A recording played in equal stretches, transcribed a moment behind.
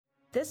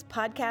This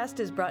podcast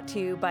is brought to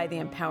you by the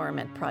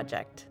Empowerment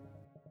Project.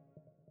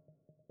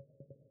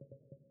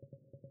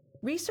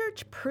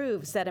 Research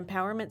proves that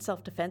empowerment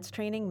self-defense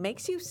training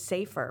makes you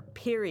safer,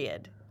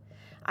 period.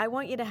 I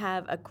want you to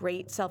have a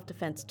great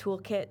self-defense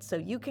toolkit so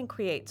you can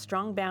create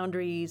strong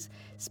boundaries,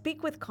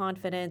 speak with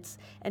confidence,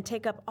 and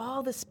take up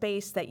all the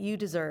space that you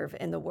deserve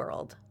in the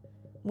world.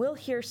 We'll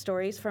hear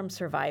stories from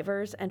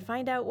survivors and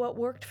find out what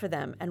worked for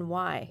them and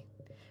why.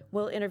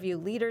 We'll interview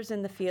leaders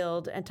in the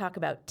field and talk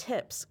about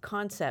tips,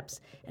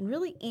 concepts, and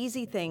really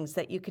easy things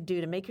that you could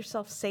do to make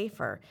yourself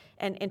safer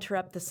and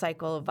interrupt the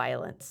cycle of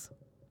violence.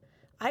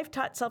 I've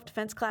taught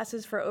self-defense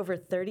classes for over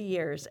 30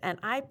 years, and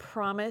I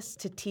promise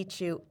to teach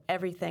you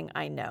everything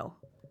I know.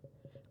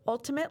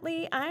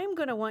 Ultimately, I'm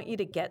going to want you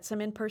to get some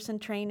in-person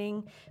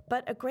training,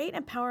 but a great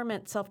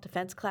empowerment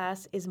self-defense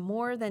class is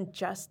more than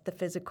just the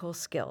physical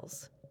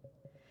skills.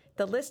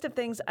 The list of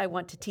things I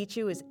want to teach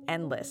you is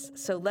endless,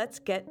 so let's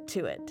get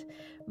to it.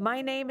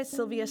 My name is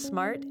Sylvia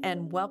Smart,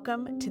 and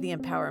welcome to the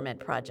Empowerment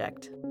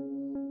Project.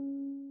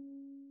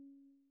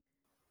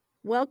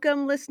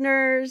 Welcome,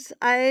 listeners.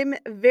 I'm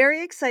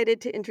very excited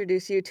to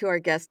introduce you to our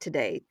guest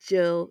today,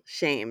 Jill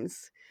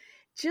Shames.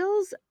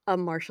 Jill's a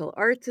martial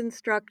arts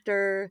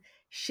instructor.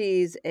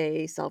 She's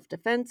a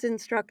self-defense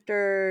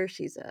instructor.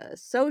 She's a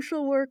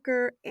social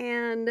worker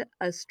and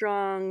a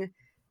strong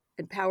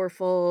and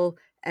powerful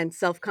and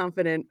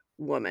self-confident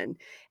woman.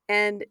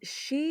 And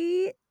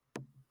she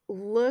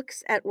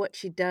looks at what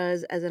she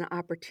does as an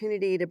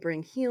opportunity to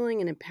bring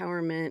healing and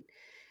empowerment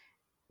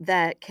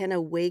that can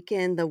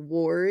awaken the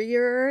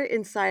warrior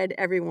inside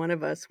every one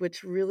of us,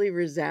 which really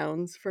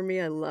resounds for me.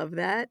 I love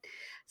that.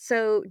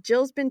 So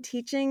Jill's been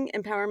teaching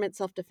empowerment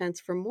self-defense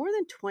for more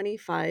than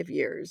 25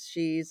 years.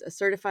 She's a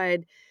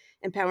certified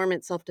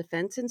empowerment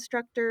self-defense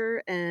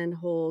instructor and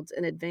holds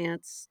an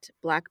advanced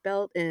black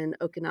belt in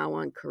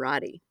Okinawan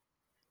karate.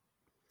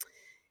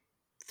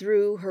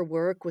 Through her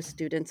work with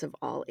students of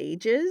all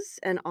ages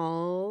and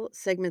all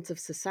segments of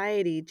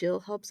society, Jill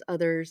helps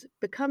others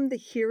become the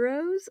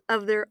heroes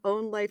of their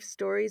own life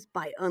stories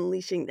by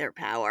unleashing their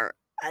power.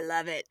 I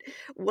love it.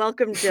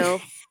 Welcome,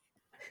 Jill.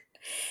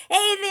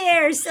 Hey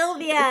there,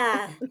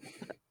 Sylvia.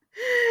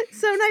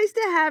 So nice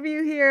to have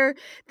you here.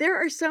 There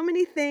are so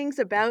many things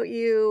about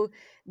you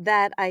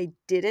that I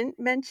didn't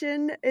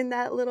mention in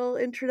that little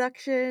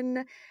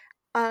introduction.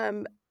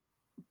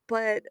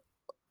 But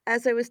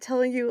as I was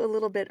telling you a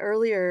little bit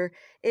earlier,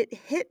 it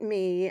hit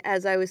me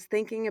as I was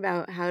thinking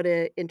about how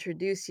to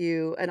introduce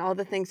you and all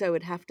the things I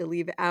would have to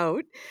leave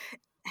out,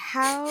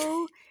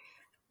 how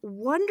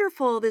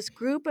wonderful this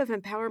group of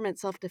empowerment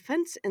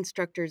self-defense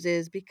instructors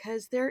is,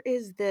 because there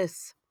is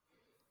this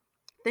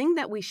thing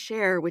that we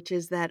share, which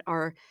is that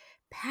our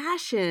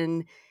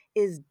passion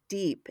is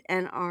deep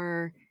and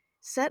our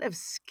set of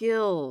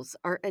skills,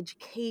 our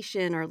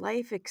education, our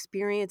life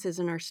experiences,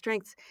 and our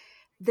strengths,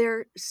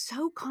 they're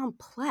so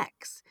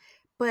complex,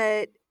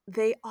 but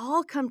they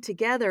all come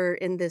together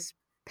in this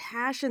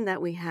passion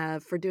that we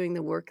have for doing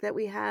the work that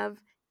we have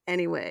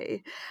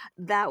anyway.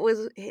 That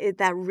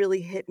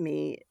really hit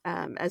me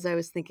as I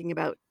was thinking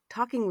about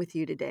talking with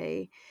you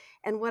today.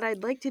 And what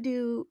I'd like to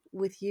do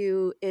with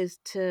you is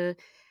to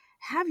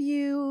have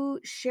you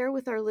share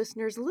with our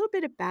listeners a little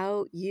bit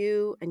about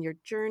you and your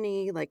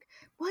journey, like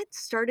what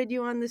started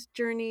you on this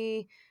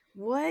journey,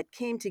 what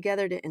came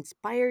together to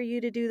inspire you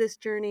to do this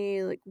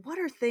journey, like what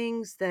are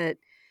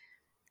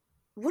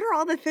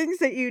all the things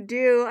that you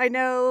do? I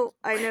know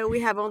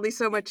we have only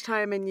so much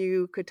time and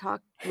you could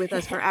talk with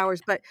us for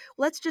hours, but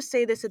let's just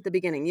say this at the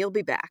beginning. You'll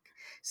be back.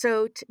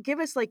 So give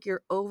us like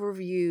your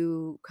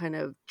overview kind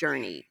of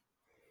journey,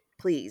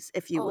 please,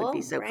 if you would be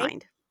All so right.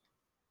 kind.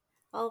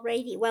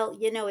 Alrighty. Well,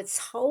 it's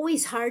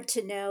always hard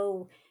to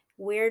know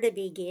where to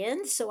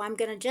begin. So I'm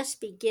going to just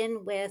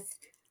begin with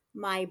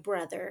my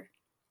brother.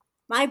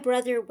 My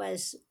brother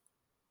was,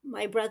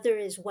 my brother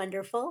is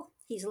wonderful.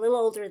 He's a little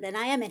older than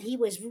I am, and he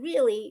was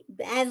really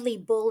badly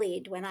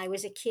bullied when I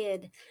was a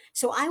kid.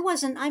 So I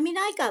wasn't, I mean,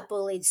 I got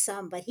bullied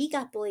some, but he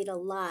got bullied a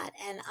lot.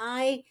 And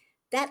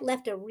that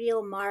left a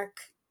real mark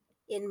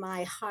in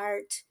my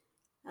heart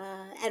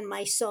and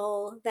my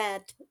soul,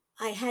 that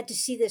I had to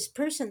see this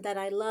person that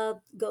I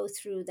loved go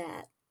through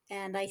that.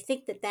 And I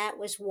think that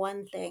was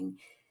one thing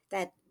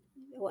that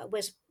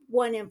was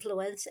one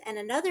influence. And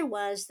another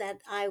was that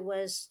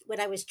when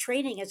I was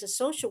training as a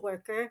social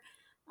worker,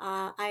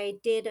 I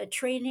did a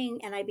training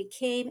and I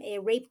became a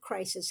rape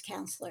crisis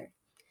counselor.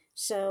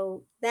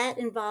 So that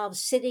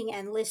involves sitting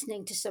and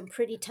listening to some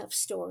pretty tough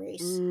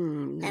stories.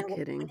 No And what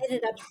kidding.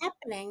 ended up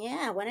happening,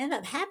 yeah, what ended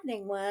up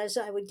happening was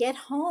I would get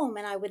home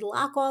and I would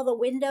lock all the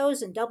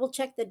windows and double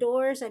check the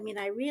doors. I mean,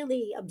 I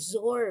really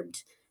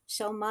absorbed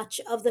so much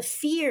of the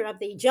fear, of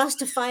the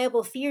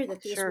justifiable fear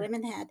that these Sure.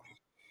 women had.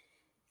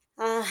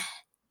 Uh,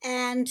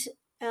 and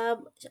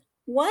um,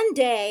 One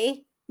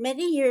day,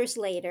 many years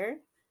later,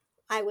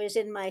 I was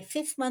in my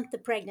 5th month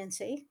of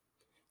pregnancy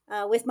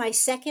with my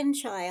second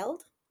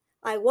child.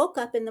 I woke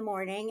up in the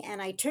morning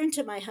and I turned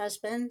to my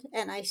husband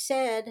and I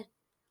said,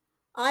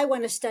 I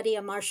want to study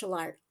a martial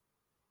art.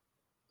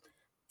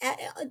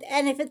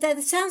 And if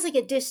that sounds like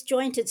a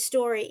disjointed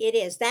story, it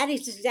is. That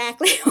is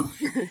exactly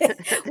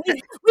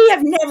we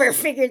have never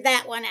figured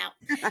that one out.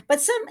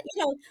 But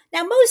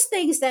now most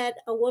things that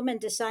a woman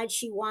decides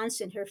she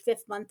wants in her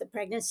fifth month of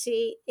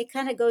pregnancy, it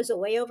kind of goes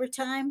away over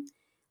time.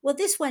 Well,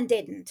 this one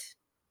didn't.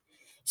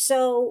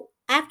 So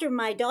after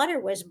my daughter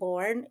was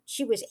born,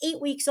 she was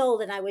 8 weeks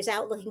old, and I was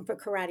out looking for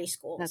karate That's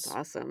schools,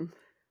 awesome.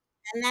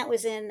 and that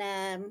was in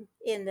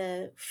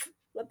the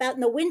about in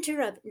the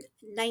winter of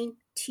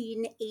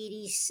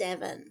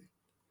 1987,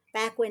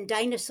 back when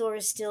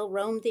dinosaurs still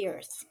roamed the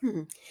earth.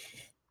 Hmm.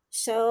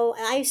 So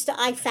I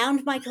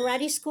found my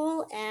karate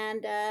school,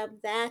 and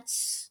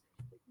that's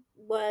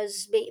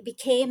was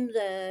became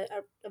a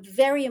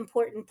very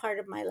important part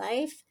of my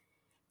life.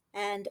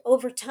 And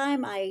over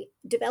time, I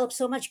developed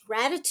so much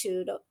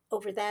gratitude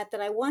over that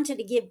I wanted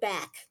to give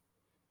back.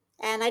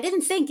 And I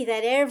didn't think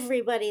that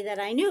everybody that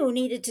I knew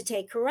needed to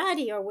take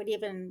karate or would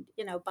even,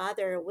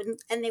 bother, or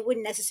wouldn't, and they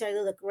wouldn't necessarily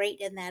look great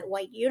in that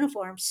white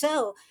uniform.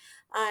 So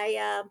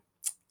I,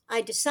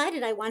 I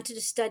decided I wanted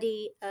to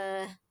study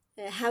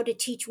how to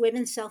teach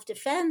women self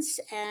defense,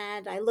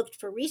 and I looked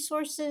for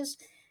resources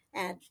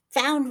and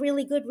found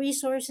really good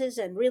resources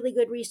and really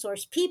good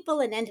resource people,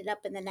 and ended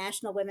up in the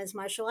National Women's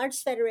Martial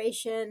Arts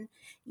Federation,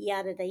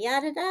 yada da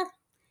yada da.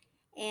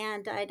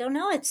 And I don't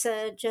know, it's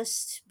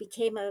just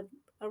became a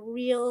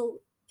real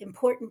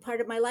important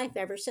part of my life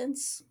ever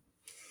since.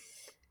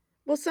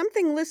 Well,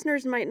 something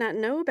listeners might not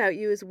know about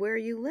you is where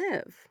you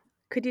live.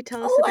 Could you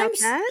tell us Oh, about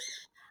that?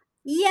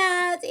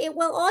 yeah.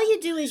 Well, all you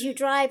do is you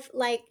drive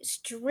like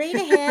straight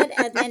ahead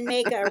and then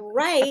make a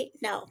right.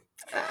 No,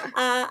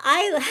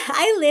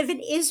 I live in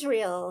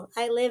Israel.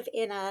 I live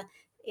in a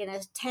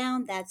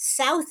town that's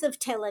south of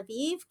Tel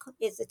Aviv.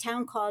 It's a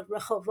town called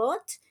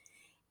Rehovot,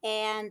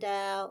 and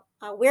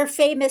we're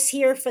famous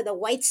here for the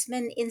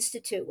Weizmann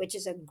Institute, which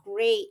is a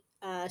great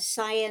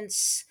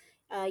science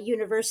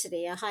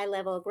university, a high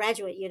level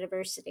graduate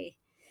university.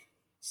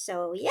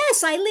 So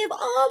yes, I live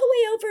all the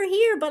way over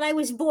here, but I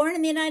was born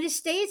in the United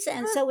States,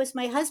 and Ah, so was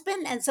my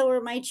husband, and so were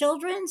my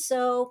children.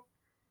 So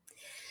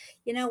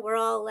we're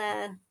all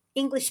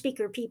English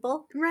speaker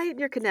people. right,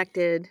 you're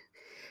connected.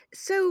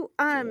 So,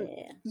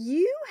 Yeah.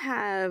 you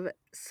have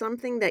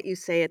something that you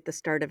say at the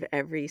start of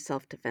every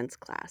self-defense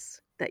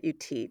class that you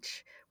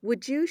teach.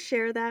 Would you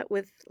share that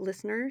with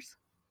listeners?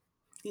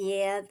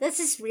 Yeah, this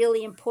is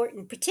really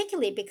important,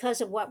 particularly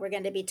because of what we're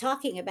going to be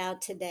talking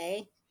about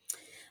today.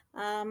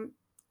 Um,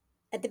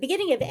 at the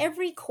beginning of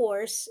every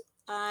course,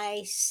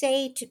 I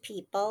say to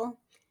people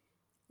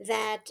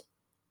that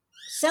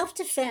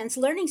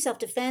learning self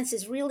defense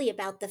is really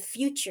about the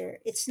future.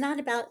 It's not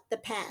about the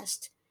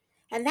past.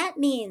 And that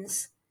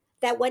means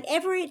that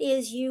whatever it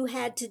is you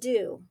had to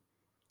do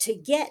to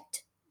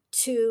get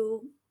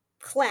to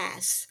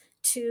class,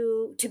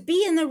 to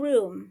be in the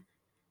room,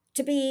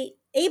 to be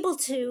able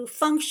to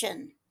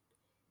function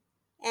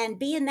and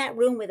be in that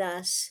room with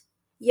us,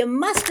 you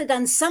must have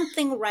done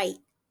something right.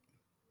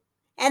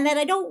 And that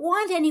I don't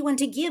want anyone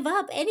to give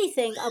up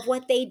anything of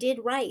what they did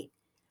right.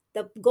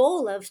 The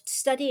goal of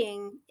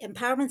studying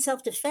empowerment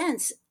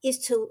self-defense is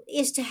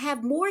to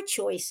have more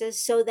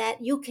choices so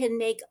that you can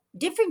make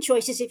different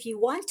choices if you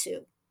want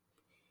to.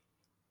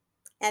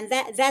 And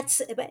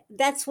that's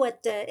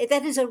what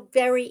that is a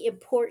very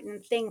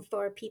important thing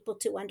for people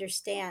to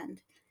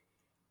understand.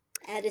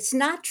 And it's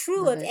not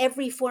true Love of it.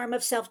 every form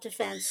of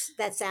self-defense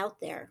that's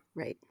out there.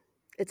 Right.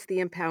 It's the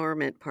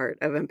empowerment part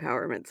of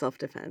empowerment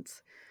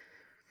self-defense.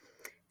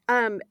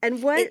 And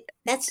what it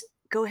that's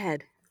Go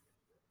ahead.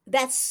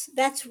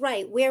 that's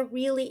right. We're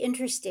really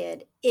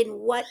interested in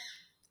what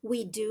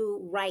we do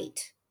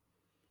right,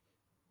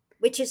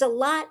 which is a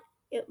lot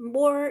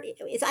more.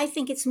 I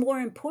think it's more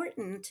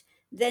important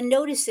than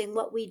noticing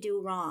what we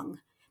do wrong.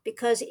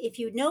 Because if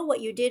you know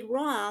what you did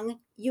wrong,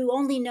 you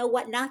only know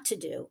what not to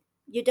do.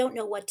 You don't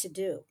know what to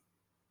do.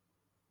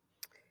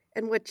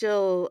 And what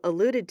Jill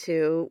alluded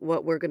to,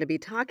 what we're gonna be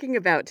talking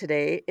about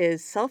today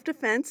is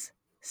self-defense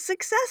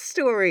success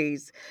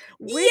stories,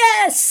 which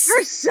Yes!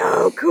 are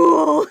so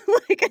cool.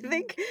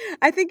 Like,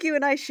 I think you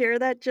and I share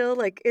that, Jill,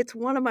 like, it's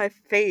one of my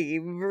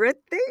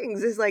favorite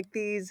things is, like,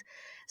 these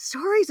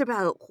stories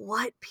about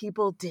what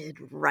people did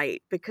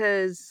right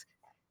because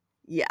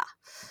yeah.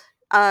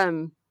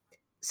 Um,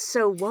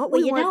 so what Well,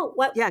 we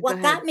want Yeah, go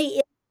ahead.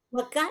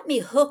 what got me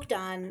hooked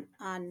on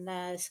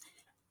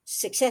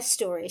success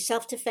stories,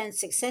 self defense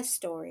success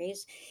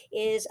stories,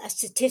 is a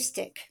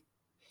statistic.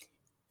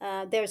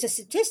 There's a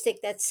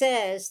statistic that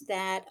says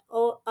that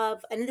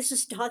and this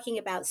is talking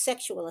about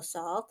sexual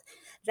assault,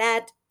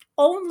 that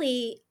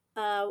only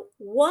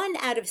 1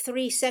 out of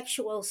 3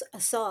 sexual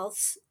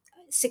assaults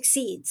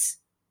succeeds.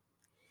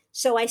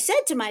 So I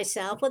said to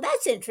myself, well,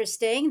 that's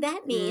interesting.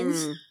 That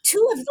means Mm,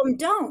 2 of them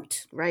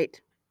don't.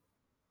 right.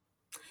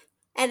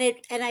 And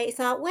I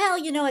thought, well,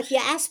 if you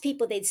ask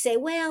people, they'd say,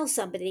 well,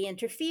 somebody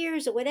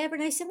interferes or whatever.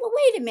 And I said, well,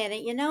 wait a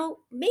minute,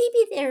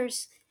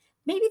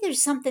 maybe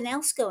there's something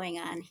else going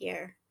on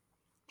here.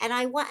 And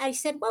I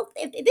said, well,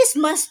 this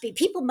must be,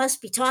 people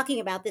must be talking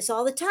about this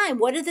all the time.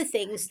 What are the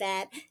things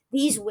that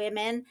these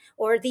women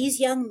or these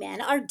young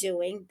men are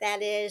doing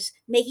that is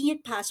making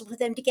it possible for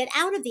them to get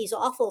out of these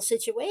awful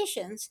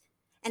situations?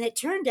 And it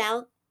turned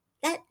out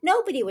that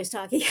nobody was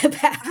talking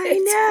about I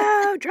it.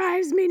 know,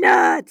 drives me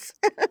nuts.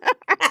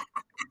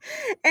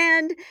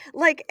 And,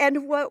 like,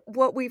 and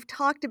what we've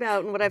talked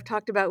about and what I've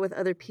talked about with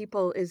other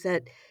people is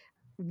that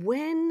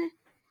when,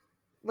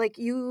 like,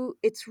 you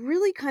it's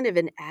really kind of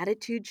an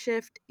attitude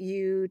shift.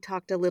 You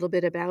talked a little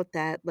bit about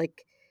that,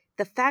 like,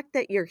 the fact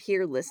that you're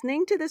here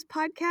listening to this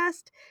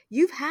podcast,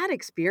 you've had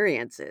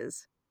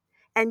experiences,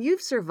 and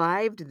you've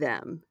survived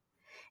them.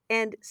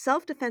 And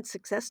self-defense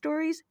success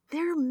stories,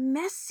 they're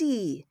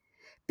messy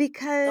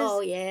Oh,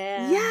 because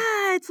yeah.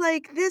 yeah, it's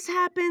like this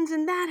happens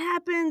and that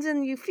happens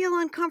and you feel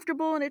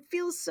uncomfortable and it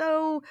feels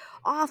so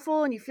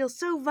awful and you feel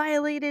so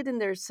violated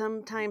and there's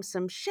sometimes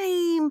some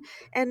shame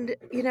and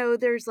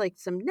there's like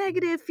some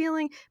negative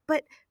feeling,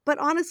 but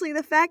honestly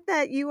the fact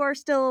that you are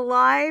still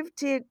alive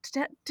to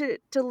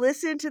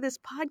listen to this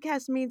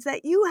podcast means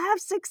that you have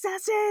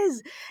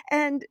successes.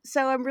 And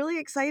so I'm really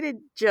excited,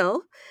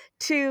 Jill,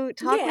 to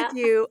talk with Yeah.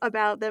 you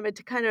about them and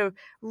to kind of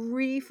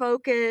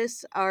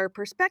refocus our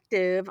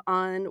perspective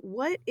on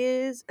what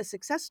is a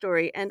success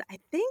story. And I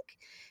think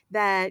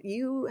that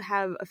you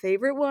have a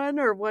favorite one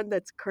or one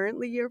that's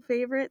currently your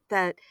favorite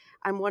that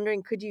I'm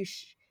wondering, could you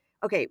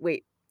okay,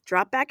 wait,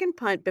 drop back and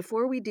punt.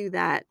 Before we do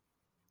that,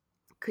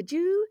 could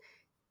you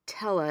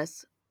tell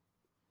us,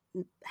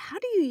 how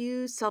do you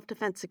use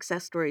self-defense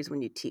success stories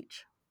when you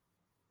teach?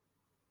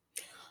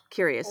 Oh,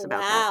 Curious about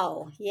that.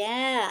 wow.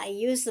 Yeah, I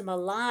use them a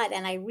lot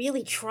and I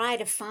really try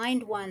to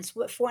find ones.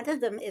 One of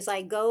them is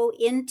I go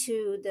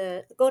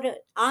to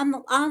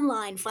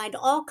online, find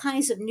all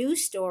kinds of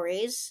news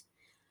stories,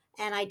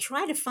 and I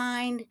try to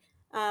find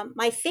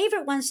my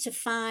favorite ones to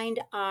find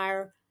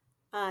are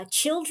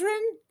children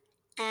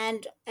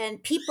and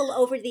people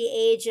over the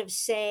age of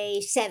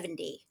say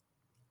 70.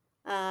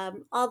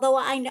 Although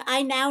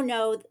I now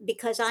know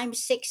because I'm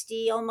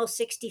 60, almost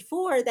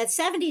 64, that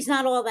 70 is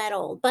not all that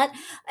old. But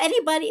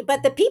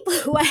the people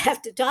who I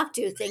have to talk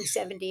to think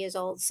 70 is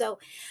old. So,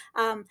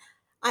 um,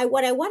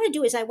 what I want to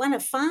do is I want to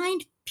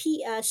find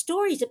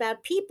stories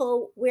about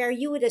people where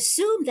you would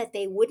assume that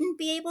they wouldn't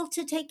be able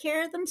to take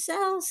care of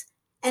themselves,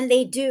 and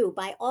they do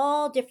by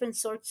all different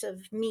sorts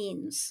of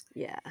means.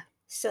 Yeah,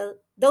 So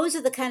those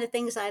are the kind of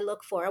things I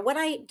look for.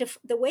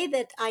 The way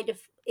that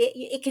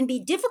it can be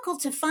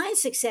difficult to find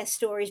success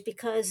stories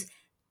because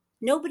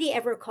nobody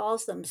ever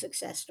calls them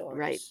success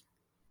right, stories.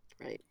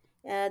 right.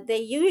 They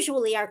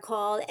usually are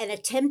called an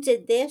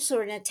attempted this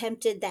or an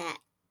attempted that.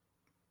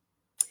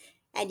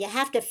 And you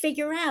have to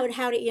figure out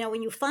how to,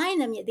 when you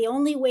find them, the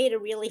only way to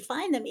really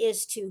find them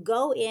is to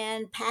go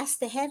in past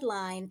the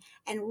headline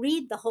and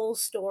read the whole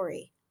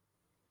story.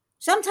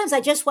 Sometimes I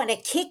just want to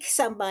kick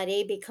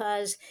somebody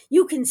because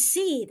you can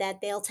see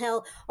that they'll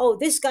tell, "Oh,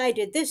 this guy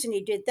did this and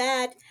he did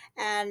that,"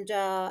 and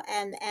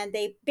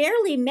they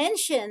barely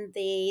mention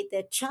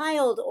the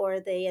child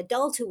or the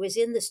adult who was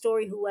in the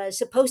story who was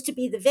supposed to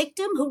be the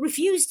victim who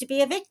refused to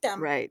be a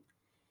victim. Right,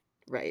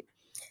 right.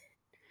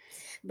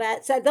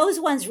 But so those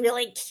ones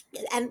really,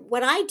 and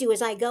what I do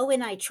is I go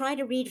in, I try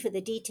to read for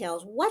the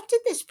details. What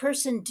did this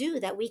person do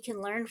that we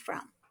can learn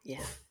from?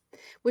 Yeah.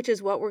 Which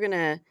is what we're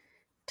gonna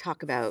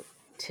talk about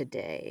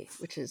today,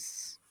 which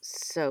is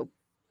so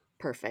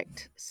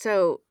perfect.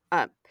 So,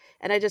 and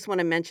I just want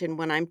to mention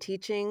when I'm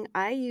teaching,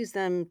 I use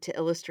them to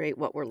illustrate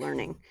what we're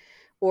learning,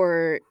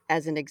 or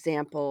as an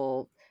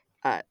example.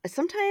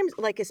 Sometimes,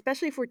 like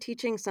especially if we're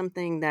teaching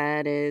something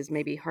that is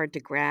maybe hard to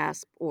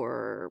grasp,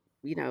 or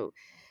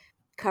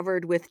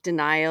covered with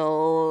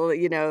denial,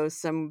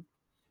 some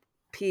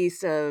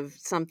piece of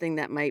something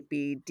that might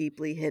be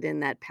deeply hidden,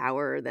 that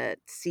power, that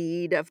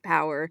seed of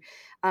power.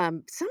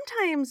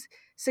 Sometimes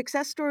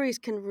success stories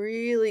can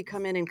really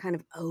come in and kind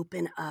of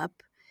open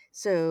up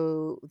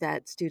so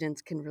that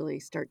students can really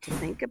start to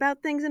think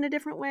about things in a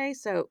different way.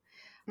 So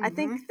I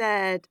think Hmm.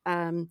 that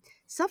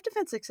self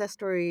defense success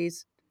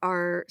stories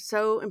are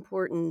so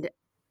important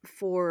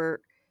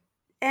for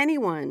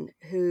anyone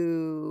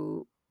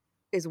who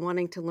is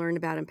wanting to learn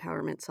about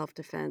empowerment,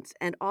 self-defense,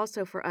 and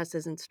also for us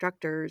as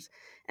instructors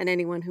and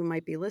anyone who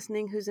might be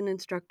listening who's an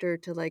instructor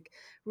to, like,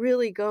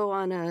 really go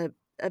on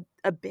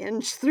a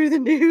binge through the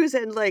news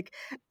and, like,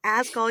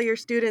 ask all your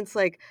students,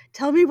 like,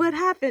 "Tell me what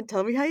happened.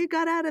 Tell me how you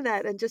got out of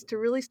that," and just to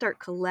really start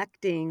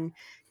collecting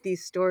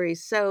these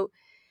stories. So,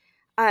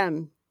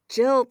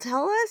 Jill,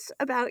 tell us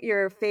about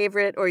your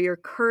favorite or your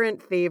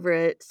current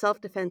favorite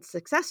self-defense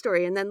success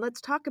story, and then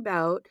let's talk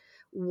about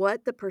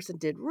what the person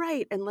did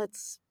right, and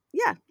let's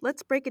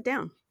break it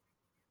down.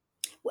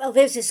 Well,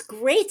 there's this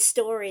great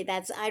story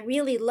that's I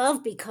really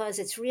love because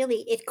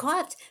it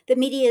caught the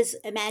media's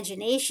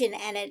imagination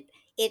and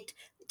it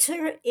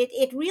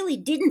really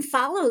didn't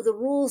follow the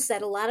rules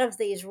that a lot of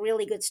these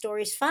really good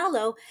stories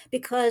follow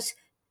because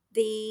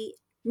the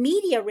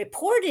media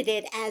reported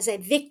it as a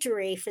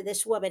victory for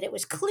this woman. It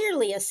was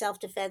clearly a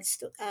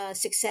self-defense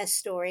success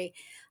story.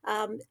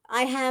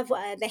 I have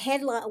the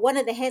headline, one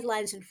of the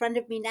headlines in front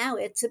of me now.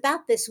 It's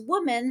about this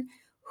woman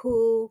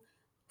who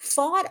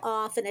fought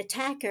off an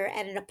attacker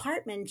at an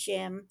apartment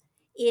gym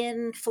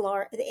in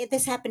Florida.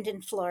 This happened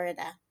in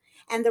Florida.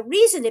 And the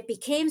reason it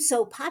became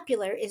so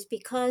popular is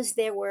because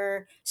there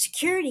were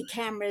security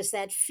cameras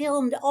that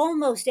filmed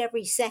almost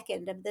every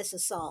second of this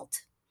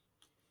assault.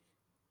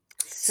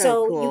 So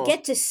So you cool.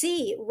 get to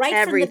see right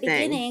from the Everything.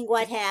 beginning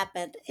what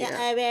happened. Yeah.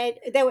 I mean,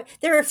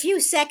 there were a few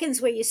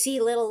seconds where you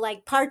see little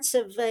like parts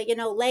of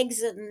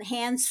legs and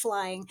hands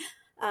flying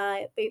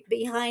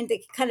behind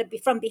the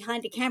from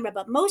behind the camera,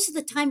 but most of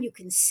the time you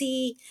can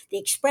see the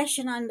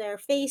expression on their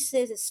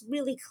faces. It's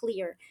really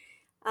clear.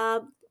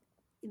 Um,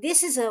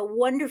 this is a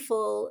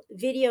wonderful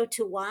video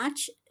to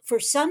watch. For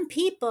some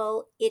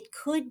people, it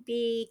could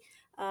be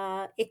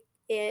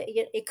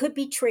it could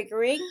be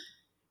triggering,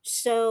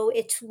 so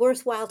it's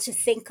worthwhile to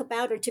think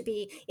about, or to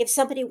be, if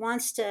somebody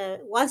wants to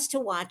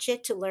watch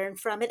it to learn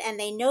from it, and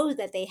they know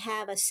that they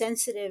have a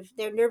sensitive,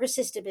 their nervous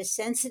system is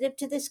sensitive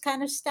to this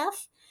kind of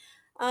stuff.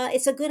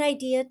 It's a good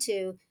idea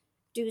to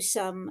do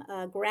some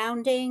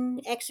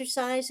grounding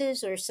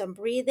exercises or some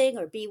breathing,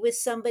 or be with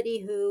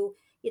somebody who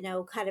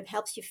kind of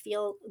helps you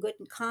feel good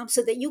and calm,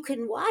 so that you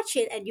can watch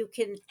it and you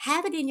can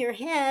have it in your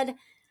head.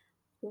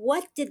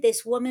 What did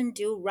this woman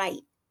do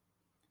right?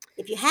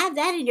 If you have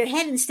that in your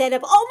head instead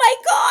of, oh my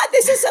God,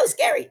 this is so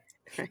scary,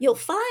 Right. you'll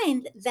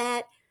find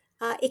that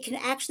it can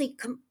actually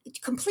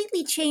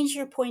completely change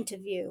your point of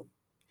view.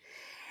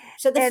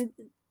 So And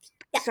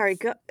yeah, sorry,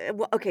 go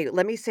well, okay,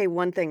 let me say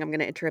one thing, I'm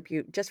gonna interrupt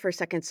you just for a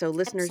second. So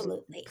listeners,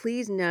 absolutely.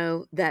 please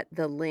know that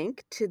the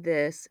link to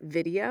this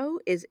video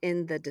is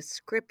in the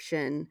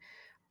description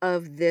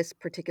of this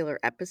particular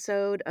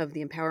episode of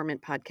the Empowerment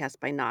Podcast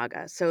by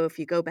Naga. So if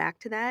you go back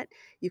to that,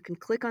 you can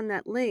click on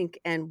that link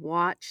and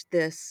watch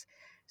this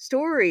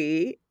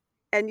story,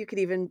 and you could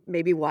even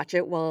maybe watch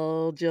it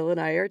while Jill and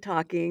I are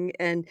talking,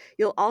 and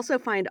you'll also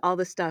find all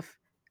the stuff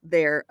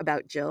there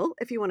about Jill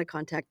if you wanna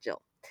contact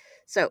Jill.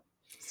 So,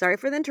 sorry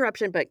for the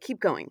interruption, but keep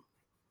going.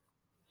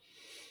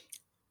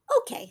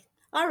 Okay.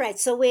 All right.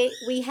 So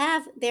we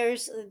have,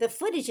 there's, the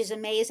footage is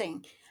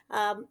amazing.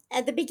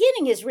 At the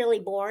beginning is really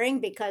boring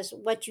because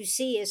what you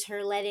see is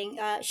her letting.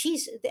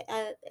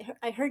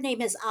 Her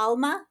name is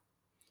Alma.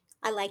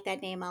 I like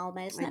that name,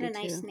 Alma. Isn't I that do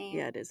a nice too. Yeah, name?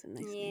 it is a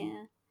nice name.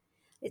 Yeah.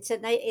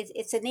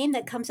 It's a name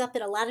that comes up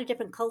in a lot of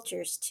different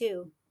cultures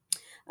too.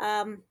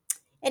 Um,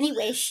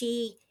 anyway,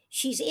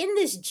 she's in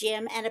this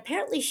gym, and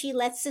apparently she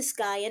lets this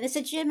guy in. It's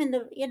a gym in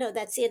the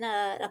that's in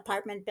an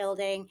apartment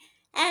building.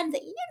 And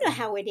you know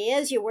how it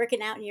is. You're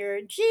working out in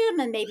your gym,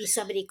 and maybe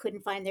somebody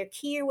couldn't find their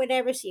key or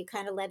whatever, so you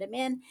kind of let him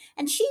in.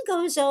 And she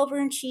goes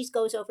over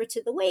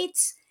to the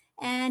weights,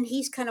 and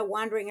he's kind of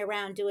wandering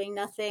around doing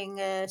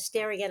nothing,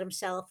 staring at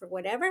himself or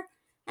whatever.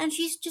 And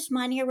she's just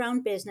minding her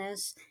own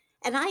business.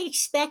 And I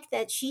expect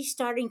that she's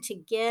starting to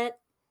get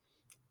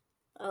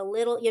a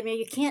little,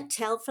 you can't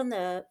tell from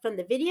the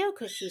video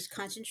because she's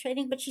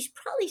concentrating, but she's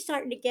probably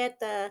starting to get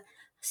the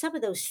some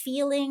of those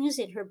feelings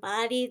in her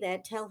body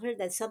that tell her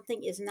that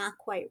something is not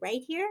quite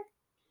right here.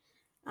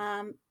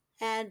 um,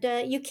 and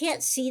you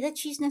can't see that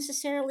she's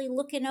necessarily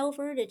looking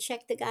over to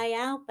check the guy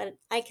out, but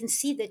I can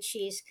see that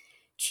she's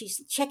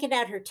checking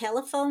out her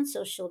telephone,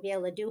 so she'll be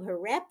able to do her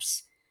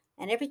reps.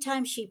 And every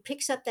time she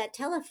picks up that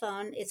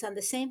telephone, it's on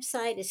the same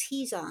side as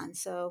he's on,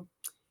 so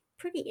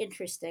pretty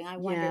interesting. I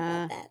wonder about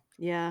Yeah. that.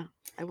 Yeah.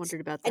 I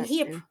wondered about And that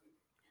he too.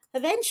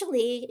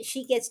 eventually,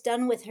 she gets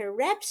done with her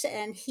reps,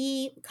 and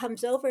he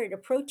comes over and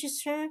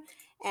approaches her,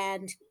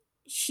 and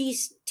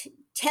she's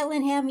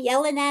telling him,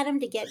 yelling at him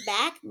to get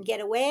back and get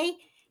away.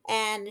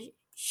 And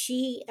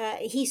he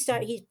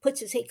puts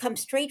he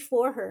comes straight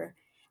for her,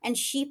 and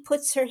she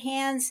puts her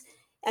hands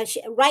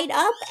right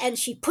up, and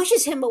she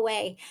pushes him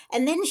away.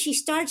 And then she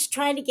starts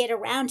trying to get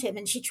around him,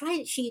 and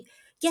she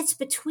gets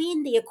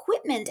between the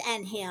equipment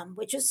and him,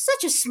 which is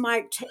such a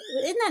isn't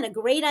that a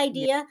great Yeah.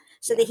 idea?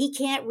 So Yeah. that he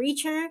can't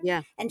reach her.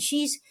 Yeah. And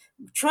she's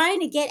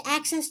trying to get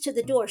access to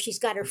the door. She's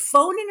got her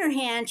phone in her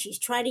hand. She's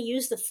trying to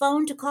use the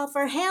phone to call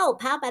for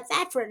help. How about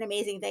that for an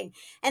amazing thing?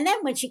 And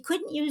then when she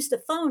couldn't use the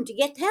phone to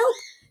get help,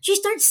 she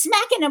starts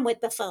smacking him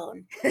with the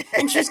phone.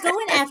 And she's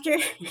going after,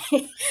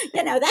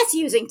 that's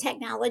using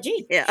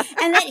technology. Yeah.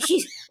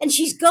 And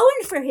she's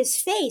going for his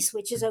face,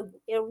 which is a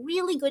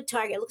really good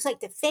target. It looks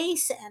like the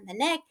face and the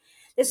neck.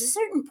 There's a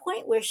certain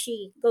point where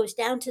she goes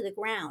down to the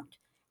ground.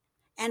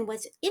 And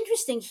what's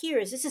interesting here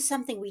is, this is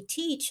something we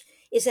teach,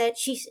 is that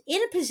she's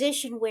in a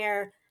position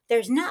where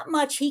there's not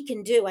much he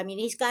can do. I mean,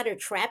 he's got her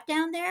trapped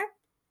down there,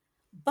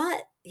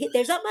 but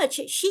there's not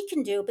much she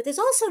can do, but there's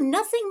also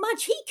nothing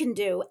much he can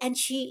do. And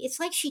it's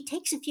like she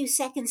takes a few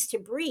seconds to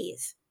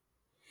breathe.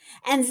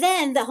 And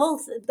then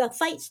the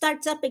fight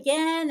starts up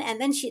again, and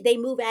then they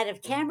move out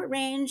of camera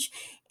range.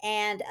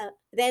 And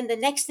then the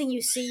next thing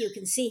you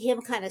can see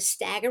him kind of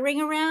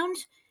staggering around,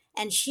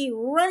 and she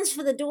runs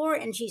for the door,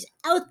 and she's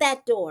out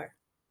that door.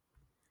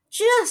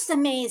 Just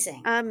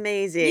amazing.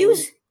 Amazing.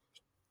 Use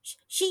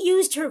She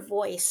used her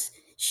voice.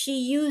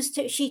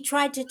 She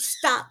tried to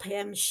stop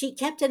him. She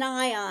kept an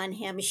eye on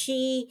him.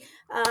 She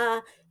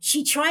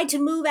tried to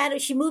move out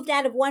of, she moved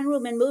out of one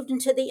room and moved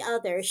into the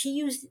other. She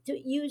used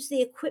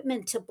the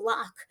equipment to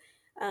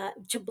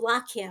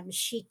block him.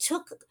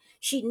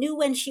 She knew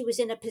when she was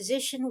in a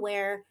position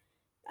where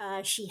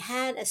she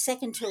had a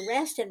second to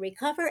rest and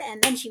recover,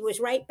 and then she was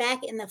right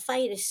back in the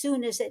fight as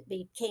soon as it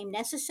became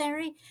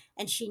necessary.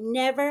 And she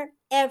never,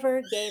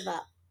 ever gave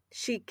up.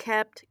 She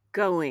kept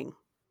going.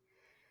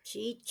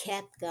 She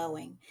kept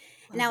going.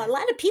 Love Now, a it.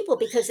 lot of people,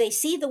 because they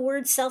see the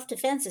word self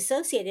defense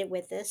associated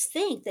with this,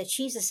 think that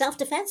she's a self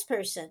defense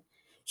person.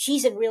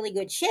 She's in really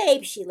good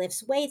shape, she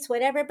lifts weights,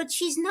 whatever, but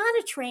she's not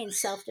a trained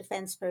self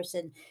defense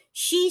person.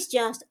 She's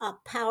just a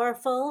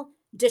powerful,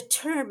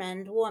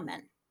 determined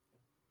woman.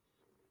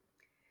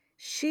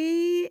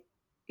 She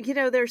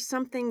there's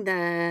something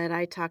that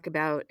I talk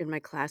about in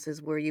my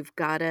classes where you've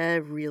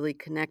gotta really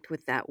connect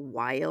with that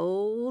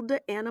wild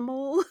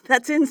animal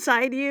that's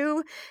inside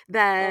you,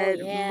 Oh, that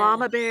yeah.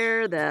 mama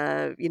bear,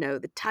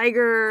 the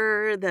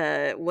tiger,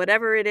 the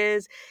whatever it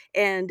is,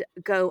 and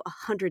go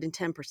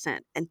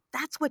 110%, and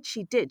that's what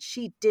she did.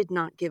 She did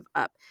not give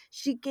up.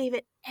 She gave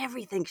it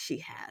everything she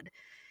had,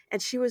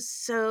 and she was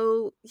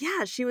so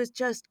yeah, she was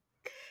just,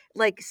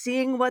 like,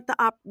 seeing what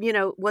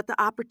the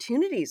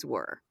opportunities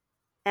were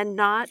and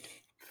not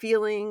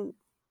feeling,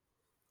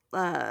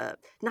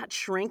 not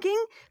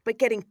shrinking, but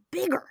getting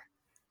bigger.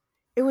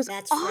 It was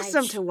That's right.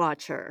 awesome to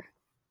watch her.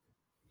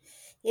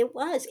 It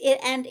was it,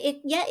 and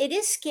it yeah, it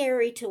is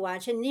scary to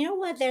watch. And you know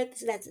what?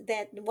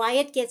 That why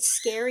it gets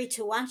scary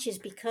to watch is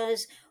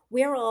because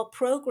we're all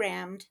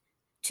programmed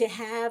to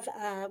have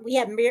we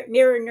have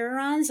mirror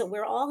neurons, and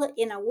we're all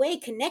in a way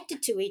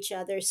connected to each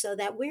other, so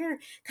that we're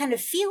kind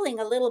of feeling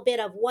a little bit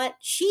of what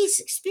she's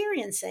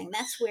experiencing.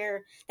 That's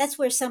where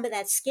some of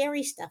that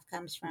scary stuff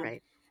comes from.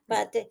 Right.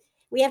 Yeah. But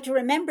we have to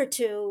remember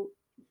to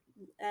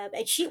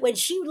and she when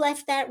she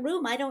left that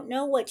room, I don't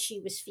know what she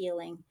was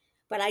feeling,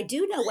 but I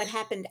do know what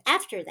happened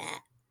after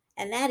that,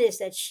 and that is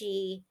that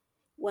she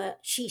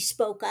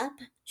spoke up,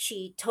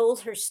 she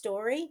told her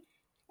story,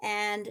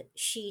 and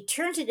she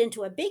turned it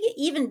into a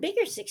even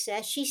bigger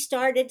success. She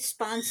started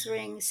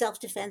sponsoring self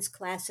defense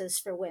classes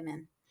for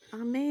women.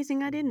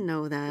 Amazing, I didn't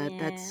know that.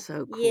 That's Yeah,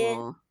 so yeah,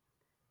 cool.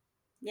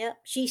 yep.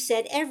 She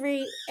said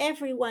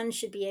everyone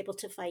should be able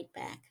to fight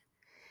back.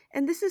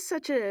 And this is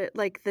such a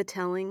like, the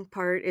telling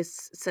part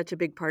is such a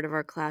big part of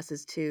our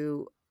classes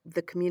too.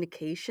 The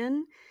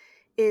communication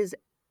is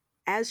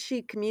as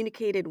she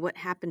communicated what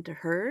happened to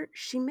her,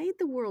 she made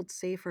the world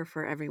safer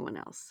for everyone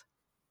else.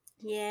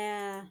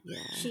 Yeah,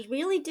 Yeah, she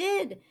really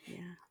did.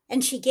 yeah.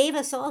 And she gave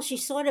us all, she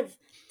sort of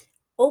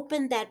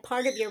open that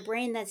part of your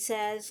brain that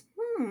says,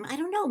 I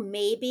don't know,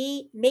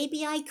 maybe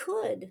I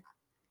could.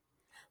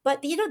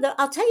 But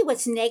I'll tell you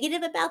what's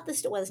negative about the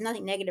story. Well, there's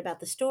nothing negative about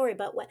the story,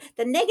 but what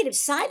the negative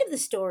side of the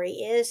story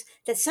is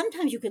that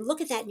sometimes you can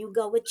look at that and you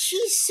go, "Well,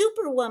 she's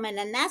Superwoman,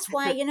 and that's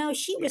why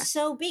she Yeah. was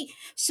so big."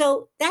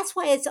 So that's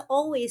why it's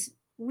always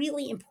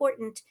really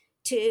important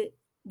to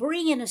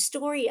bring in a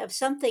story of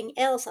something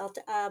else.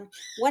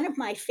 One of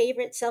my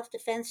favorite self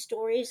defense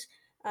stories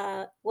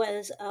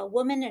was a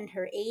woman in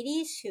her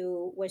 80s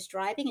who was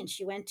driving, and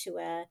she went to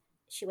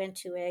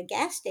a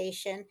gas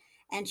station,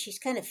 and she's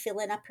kind of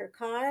filling up her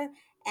car,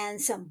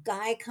 and some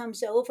guy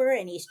comes over,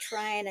 and he's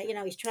trying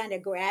to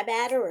grab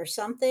at her or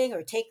something,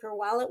 or take her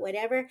wallet,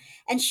 whatever,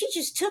 and she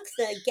just took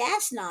the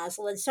gas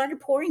nozzle and started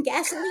pouring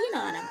gasoline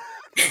on him.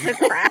 So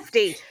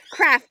crafty,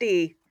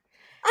 crafty.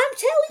 I'm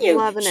telling you,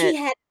 Loving she it.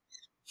 had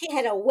she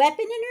had a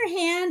weapon in her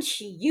hand.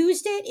 She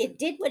used it. It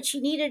did what she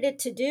needed it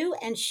to do,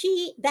 and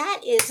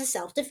that is a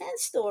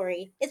self-defense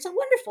story. It's a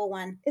wonderful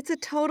one. It's a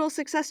total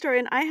success story,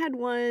 and I had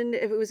one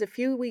if it was a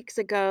few weeks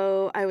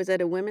ago, I was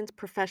at a women's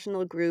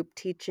professional group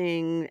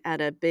teaching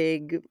at a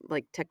big,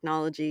 like,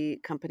 technology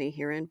company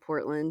here in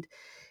Portland,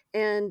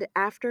 and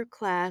after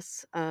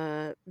class,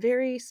 a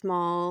very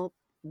small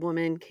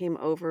woman came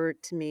over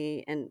to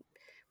me and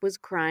was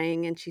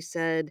crying, and she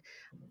said,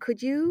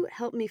 "Could you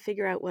help me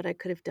figure out what I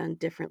could have done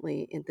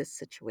differently in this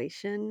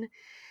situation?"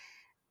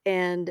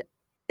 And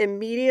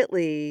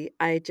immediately,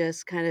 I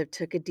just kind of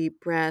took a deep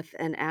breath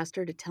and asked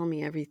her to tell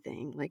me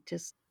everything. Like,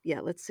 just, yeah,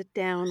 let's sit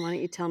down. Why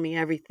don't you tell me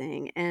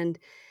everything? And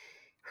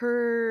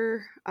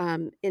her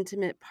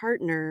intimate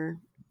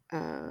partner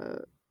uh,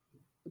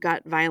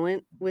 got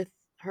violent with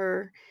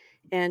her,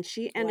 and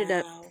she ended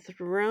up Wow.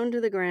 thrown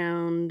to the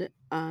ground,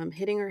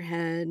 hitting her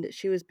head.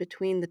 She was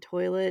between the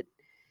toilet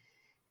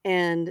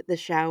and the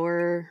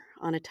shower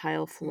on a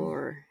tile Mm.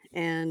 floor.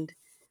 And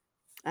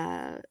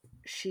uh,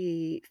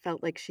 she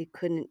felt like she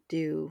couldn't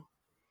do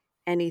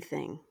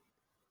anything,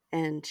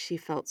 and she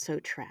felt so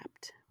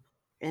trapped.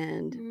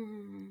 And,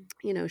 Mm.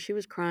 she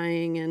was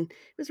crying, and it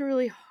was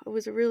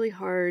a really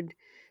hard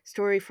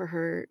story for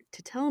her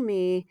to tell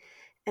me,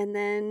 and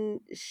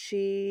then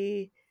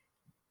she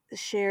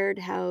shared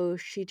how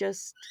she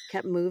just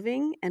kept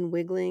moving and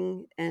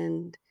wiggling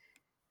and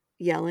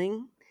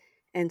yelling,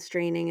 and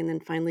straining, and then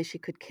finally she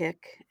could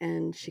kick,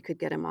 and she could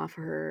get him off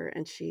of her,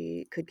 and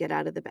she could get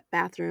out of the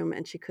bathroom,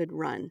 and she could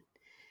run.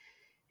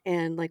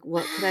 And, like,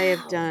 what could I have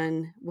Wow.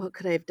 done? What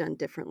could I have done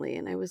differently?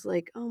 And I was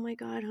like, "Oh my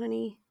god,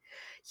 honey,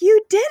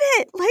 you did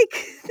it! Like,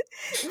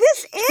 this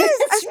is a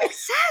That's right.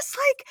 success!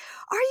 Like,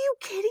 are you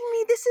kidding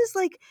me? This is,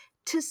 like,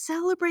 to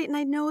celebrate, and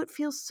I know it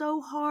feels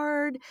so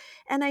hard,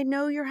 and I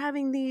know you're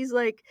having these,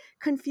 like,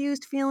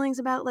 confused feelings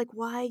about, like,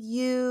 why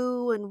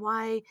you and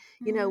why,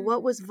 what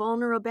Mm. was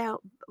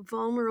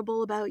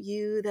vulnerable about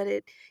you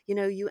that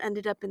you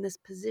ended up in this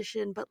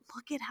position, but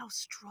look at how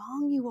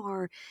strong you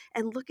are,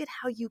 and look at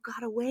how you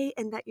got away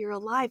and that you're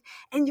alive,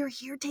 and you're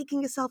here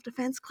taking a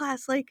self-defense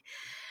class, like,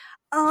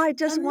 oh,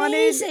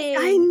 Amazing.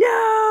 I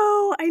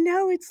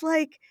know, it's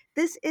like,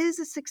 this is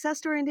a success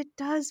story, and it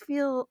does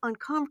feel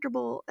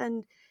uncomfortable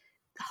and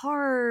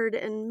hard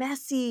and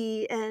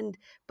messy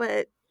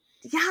but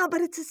yeah,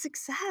 but it's a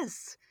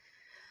success.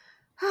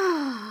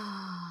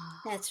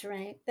 That's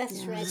right.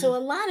 That's right. Yeah.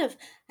 So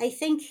I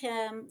think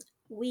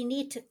we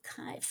need to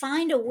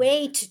find a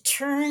way to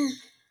turn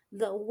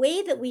the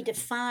way that we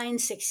define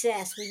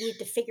success. We need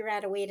to figure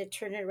out a way to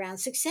turn it around.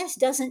 Success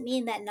doesn't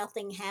mean that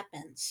nothing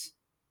happens.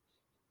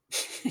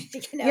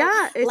 you know,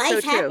 Yeah, it's so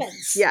life true.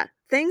 happens. Yeah,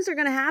 things are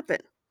gonna happen.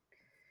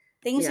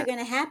 Things are Yeah. going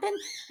to happen.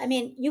 I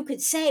mean, you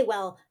could say,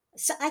 well,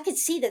 so I could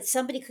see that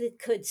somebody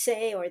could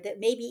say, or that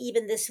maybe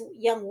even this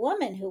young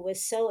woman who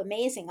was so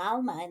amazing,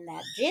 Alma, in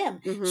that gym,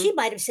 Mhm. she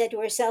might have said to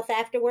herself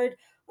afterward,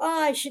 "Oh,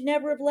 I should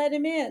never have let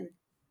him in."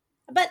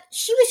 But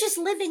she was just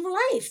living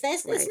life.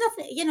 There's Right.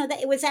 nothing,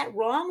 that was that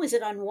wrong? Was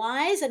it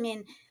unwise? I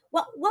mean,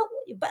 but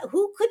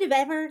who could have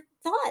ever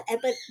thought?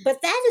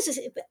 But that is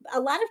a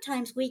lot of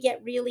times we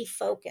get really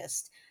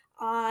focused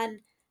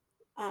on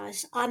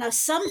on a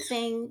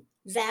something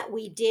that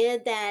we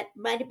did that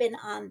might have been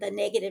on the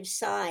negative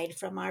side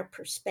from our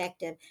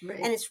perspective. Right.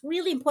 And it's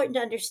really important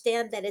to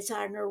understand that it's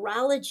our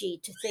neurology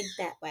to think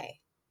that way,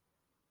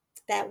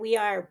 that we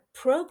are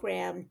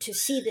programmed to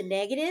see the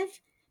negative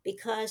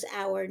because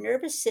our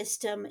nervous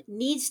system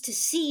needs to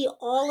see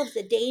all of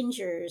the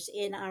dangers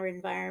in our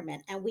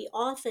environment. And we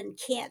often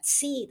can't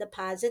see the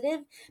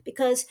positive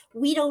because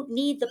we don't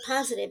need the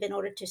positive in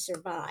order to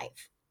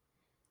survive.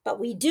 But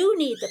we do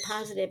need the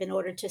positive in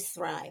order to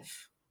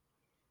thrive.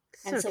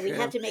 And So so we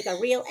have true. to make a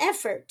real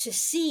effort to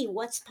see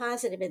what's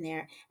positive in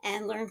there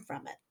and learn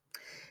from it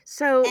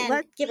So and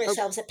let give oh,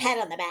 ourselves a pat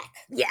on the back.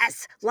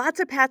 yes, lots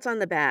of pats on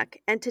the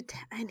back. And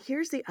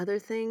here's the other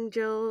thing,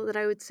 Jill, that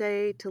I would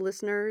say to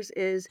listeners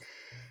is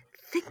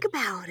think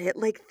about it.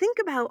 Like, think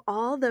about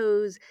all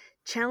those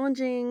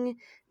challenging,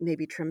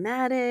 maybe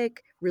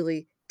traumatic,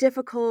 really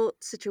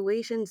difficult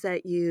situations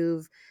that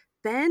you've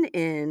been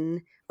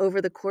in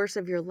over the course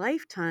of your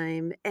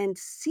lifetime and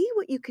see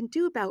what you can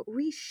do about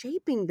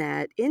reshaping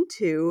that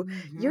into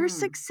your Hmm.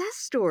 success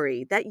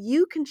story that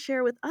you can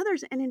share with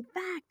others. And in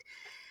fact,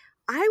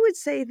 I would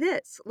say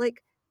this,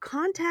 like,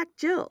 contact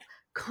Jill,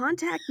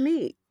 contact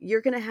me.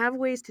 You're going to have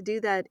ways to do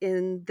that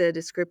in the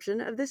description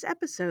of this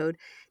episode.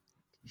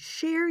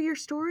 Share your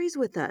stories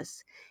with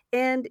us.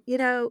 And,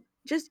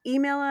 just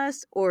email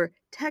us or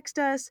text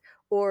us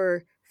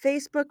or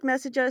Facebook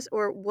message us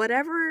or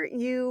whatever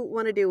you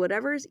want to do,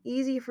 whatever is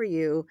easy for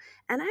you.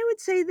 And I would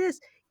say this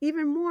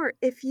even more,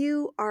 if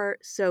you are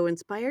so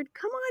inspired,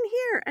 come on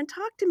here and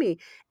talk to me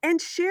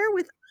and share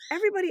with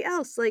everybody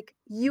else like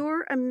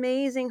your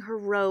amazing,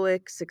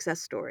 heroic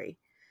success story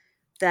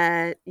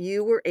that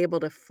you were able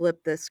to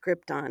flip the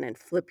script on and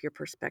flip your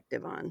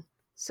perspective on.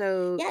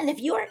 So Yeah, and if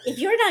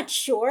you're not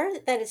sure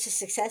that it's a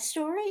success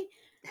story,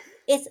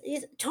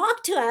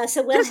 talk to us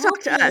and we'll just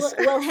talk help to you us. look.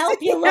 We'll help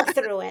you look Yeah.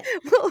 through it.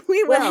 Well,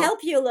 we We'll will. help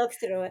you look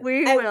through it.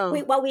 We will.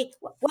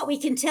 What we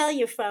can tell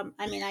you from,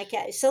 I mean,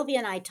 Sylvia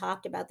and I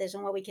talked about this,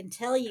 and what we can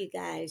tell you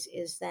guys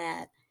is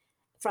that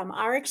from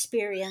our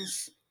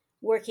experience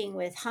working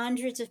with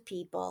hundreds of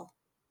people,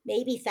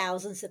 maybe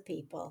thousands of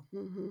people,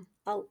 Mhm.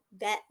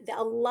 that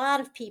a lot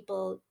of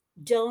people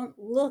don't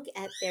look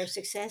at their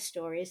success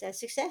stories as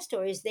success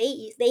stories.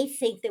 They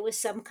think there was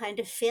some kind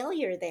of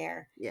failure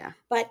there. Yeah.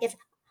 But if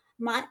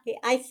my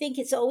I think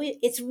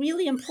it's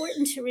really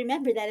important to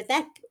remember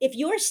that if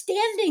you're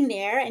standing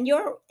there and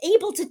you're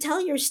able to tell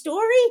your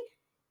story,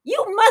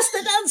 you must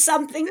have done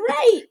something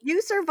right.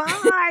 You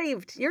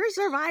survived. You're a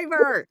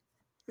survivor.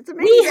 It's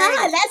We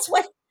had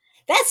amazing.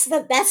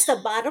 that's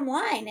the bottom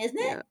line, isn't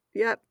it? Yeah.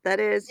 Yep, that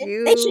is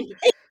They should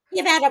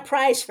give out a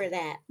prize for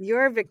that.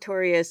 you're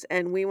victorious,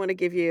 and we wanna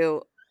give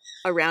you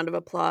a round of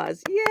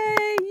applause.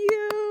 Yay,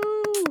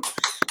 you.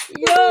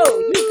 Yo,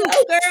 you Woohoo.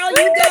 go, girl,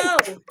 you Woo!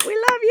 go. We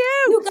love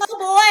you. You go,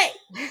 boy.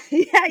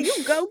 Yeah,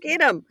 you go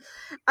get 'em.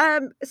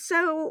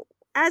 So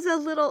as a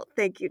little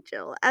thank you,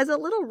 Jill. As a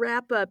little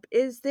wrap up,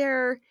 is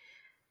there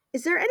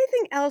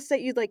anything else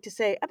that you'd like to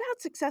say about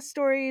success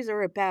stories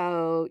or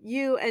about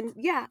you? And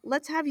yeah,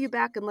 let's have you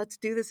back and let's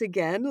do this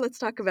again. Let's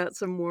talk about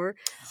some more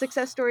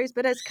success stories.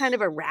 But as kind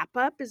of a wrap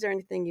up, is there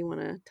anything you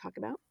want to talk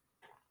about?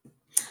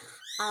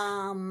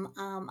 I'm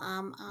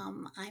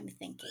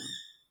thinking.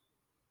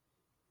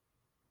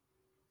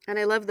 And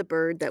I love the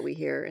bird that we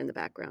hear in the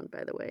background,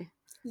 by the way.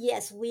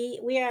 Yes, we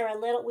are a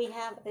little. We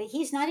have.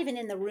 He's not even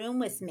in the room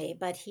with me,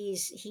 but he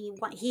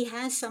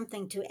has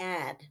something to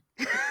add.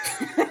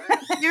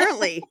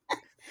 Apparently.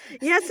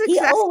 He has He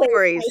success always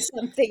stories. has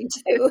something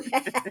to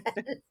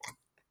add.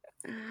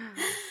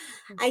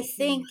 I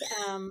think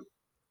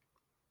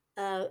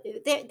uh,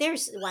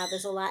 there's wow,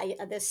 there's a lot,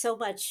 there's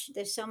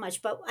so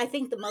much, but I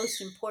think the most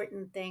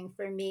important thing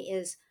for me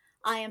is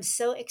I am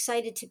so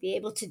excited to be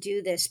able to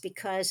do this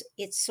because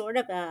it's sort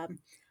of a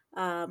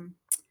um,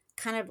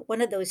 kind of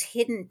one of those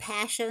hidden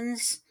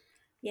passions,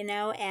 and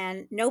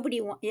I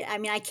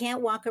mean, I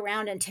can't walk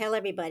around and tell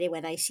everybody.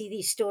 When I see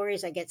these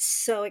stories, I get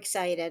so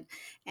excited,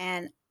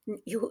 and I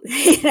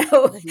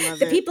love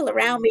the it. people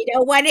around me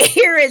don't want to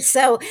hear it,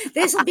 so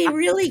this will be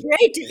really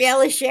great to be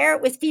able to share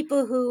it with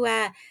people who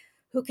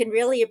can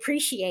really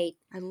appreciate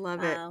I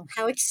love it.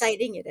 how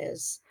exciting it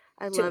is.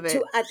 I To love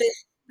to it.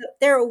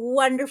 there are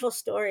wonderful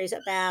stories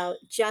about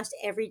just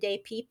everyday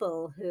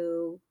people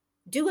who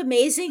do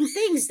amazing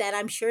things that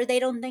I'm sure they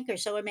don't think are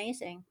so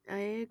amazing. I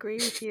agree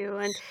with you,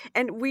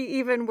 and we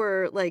even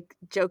were, like,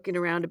 joking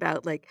around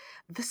about, like,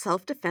 the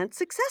self-defense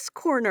success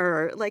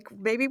corner, like,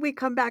 maybe we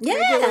come back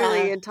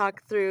regularly Yeah. and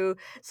talk through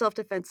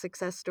self-defense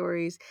success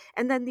stories,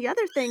 and then the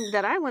other thing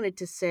that I wanted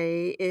to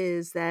say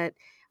is that,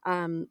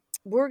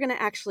 we're gonna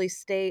actually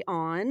stay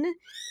on,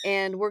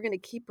 and we're gonna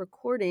keep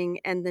recording,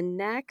 and the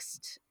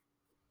next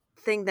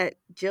thing that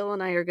Jill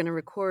and I are gonna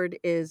record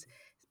is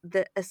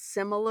a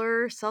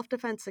similar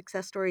self-defense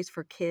success stories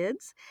for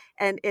kids,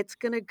 and it's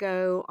gonna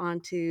go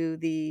onto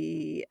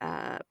the,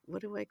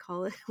 what do I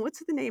call it?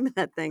 What's the name of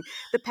that thing?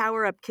 The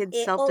Power Up Kids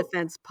Oh,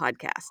 Self-Defense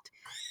Podcast,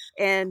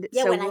 and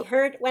yeah. so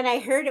When I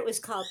heard it was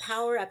called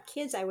Power Up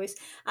Kids, I was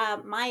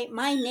my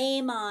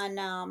name on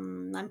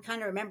I'm trying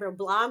to remember,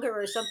 Blogger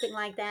or something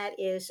like that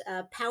is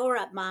Power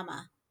Up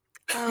Mama.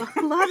 oh,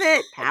 love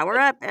it. Power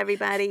up,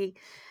 everybody.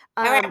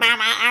 All right, Um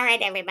Mama. All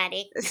right,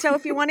 everybody. So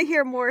if you wanna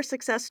hear more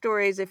success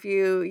stories, if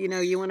you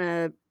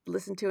wanna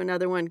listen to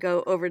another one,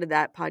 go over to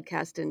that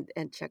podcast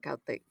and check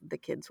out the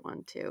kids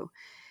one too.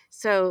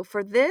 So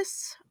for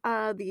this,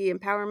 the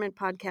Empowerment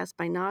Podcast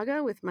by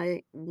Naga with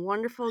my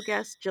wonderful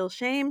guest, Jill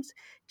Shames.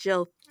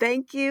 Jill,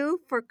 thank you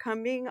for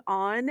coming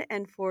on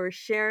and for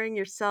sharing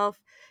yourself,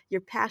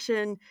 your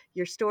passion,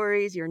 your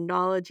stories, your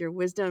knowledge, your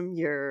wisdom,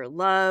 your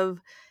love,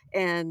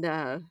 and,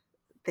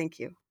 thank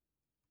you.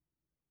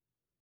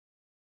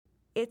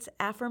 It's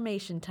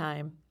affirmation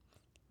time.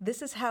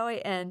 This is how I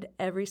end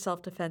every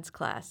self defense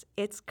class.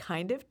 It's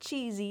kind of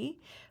cheesy,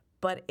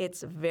 but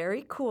it's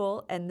very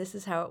cool, and this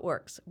is how it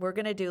works. We're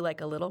going to do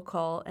like a little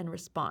call and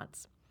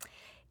response.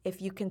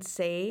 If you can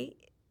say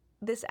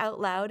this out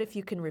loud, if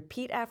you can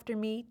repeat after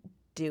me,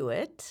 do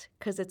it,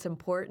 because it's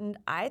important,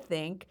 I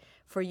think,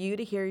 for you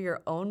to hear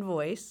your own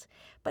voice.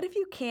 But if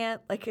you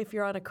can't, like if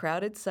you're on a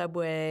crowded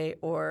subway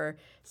or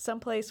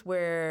someplace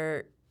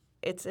where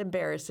it's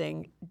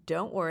embarrassing,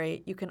 don't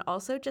worry. You can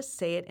also just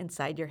say it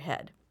inside your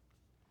head.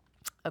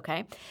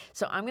 Okay,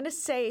 so I'm going to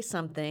say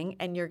something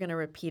and you're going to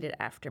repeat it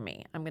after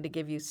me. I'm going to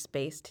give you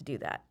space to do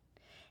that.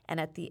 And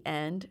at the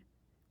end,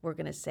 we're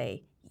going to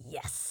say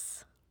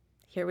yes.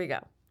 Here we go.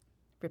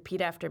 Repeat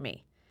after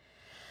me.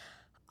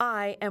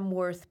 I am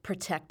worth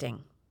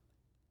protecting.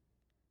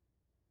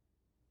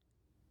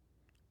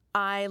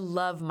 I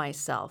love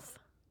myself.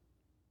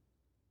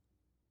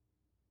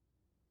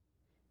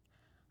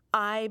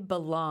 I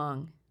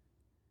belong.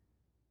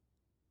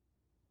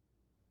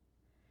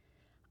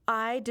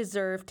 I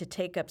deserve to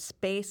take up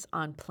space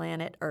on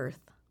planet Earth.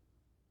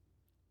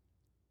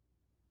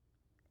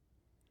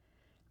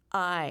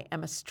 I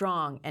am a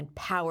strong and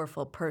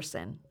powerful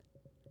person.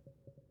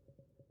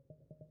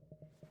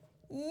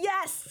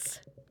 Yes!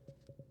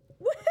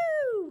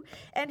 Woohoo!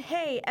 And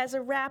hey, as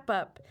a wrap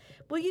up,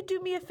 will you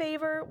do me a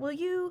favor? Will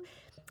you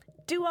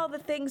do all the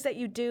things that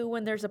you do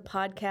when there's a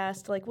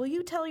podcast? Like, will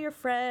you tell your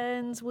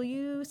friends? Will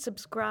you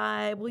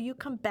subscribe? Will you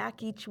come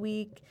back each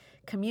week,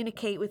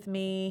 communicate with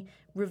me,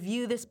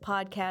 review this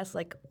podcast?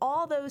 Like,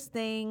 all those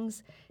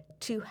things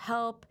to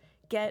help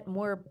get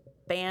more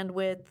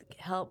bandwidth,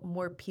 help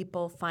more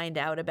people find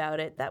out about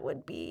it. That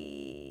would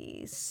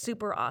be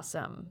super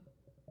awesome.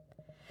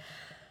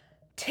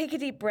 Take a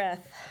deep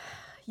breath.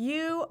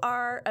 You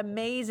are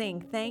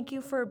amazing. Thank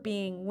you for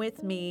being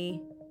with me.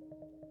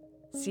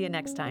 See you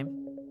next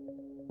time.